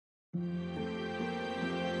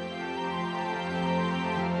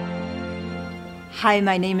Hi,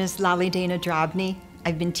 my name is Lalli Dana Drobny.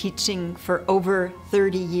 I've been teaching for over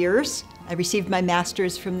 30 years. I received my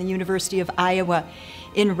master's from the University of Iowa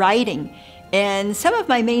in writing. And some of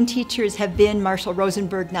my main teachers have been Marshall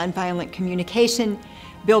Rosenberg, nonviolent communication,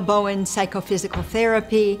 Bill Bowen, psychophysical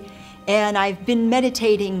therapy, and I've been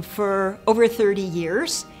meditating for over 30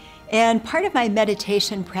 years. And part of my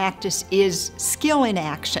meditation practice is skill in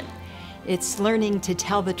action. It's learning to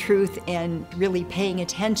tell the truth and really paying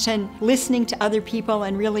attention, listening to other people,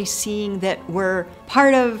 and really seeing that we're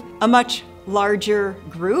part of a much larger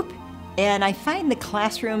group. And I find the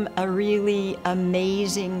classroom a really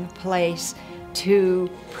amazing place to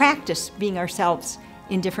practice being ourselves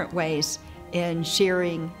in different ways and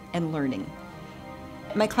sharing and learning.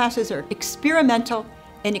 My classes are experimental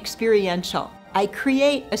and experiential. I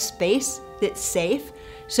create a space that's safe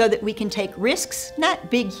so that we can take risks, not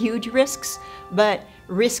big, huge risks, but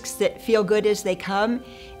risks that feel good as they come,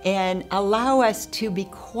 and allow us to be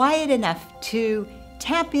quiet enough to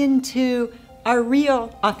tap into our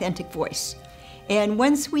real, authentic voice. And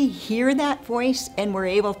once we hear that voice and we're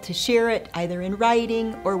able to share it either in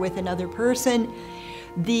writing or with another person,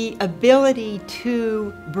 the ability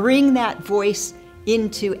to bring that voice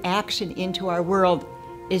into action, into our world,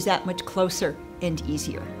 is that much closer and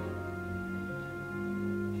easier.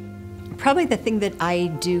 Probably the thing that I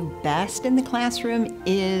do best in the classroom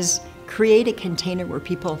is create a container where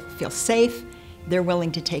people feel safe, they're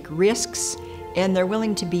willing to take risks, and they're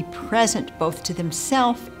willing to be present both to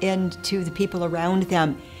themselves and to the people around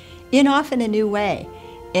them in often a new way.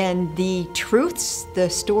 And the truths, the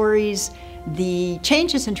stories, the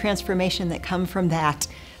changes and transformation that come from that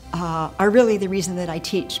are really the reason that I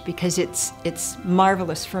teach, because it's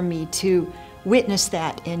marvelous for me to witness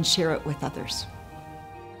that and share it with others.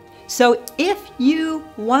 So if you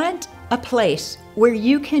want a place where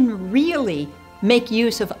you can really make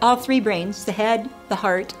use of all three brains, the head, the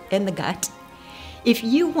heart, and the gut, if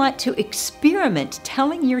you want to experiment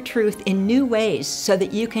telling your truth in new ways so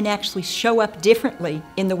that you can actually show up differently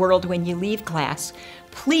in the world when you leave class,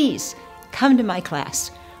 please come to my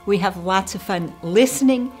class. We have lots of fun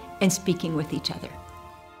listening and speaking with each other.